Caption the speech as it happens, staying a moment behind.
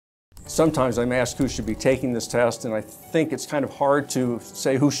Sometimes I'm asked who should be taking this test, and I think it's kind of hard to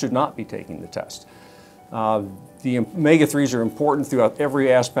say who should not be taking the test. The omega-3s are important throughout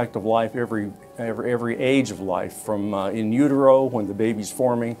every aspect of life, every age of life, from in utero, when the baby's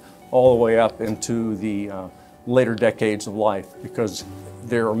forming, all the way up into the later decades of life, because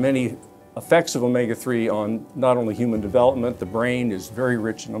there are many effects of omega-3 on not only human development. The brain is very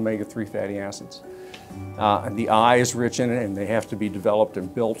rich in omega-3 fatty acids. The eye is rich in it, and they have to be developed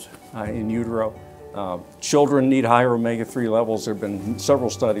and built in utero. Children need higher omega-3 levels. There have been several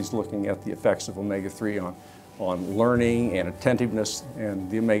studies looking at the effects of omega-3 on learning and attentiveness, and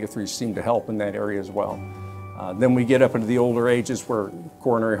the omega-3s seem to help in that area as well. Then we get up into the older ages where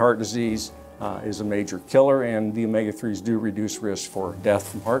coronary heart disease is a major killer, and the omega-3s do reduce risk for death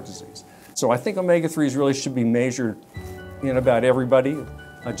from heart disease. So I think omega-3s really should be measured in about everybody,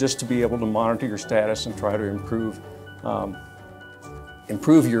 just to be able to monitor your status and try to improve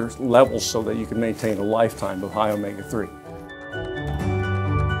your levels so that you can maintain a lifetime of high omega-3.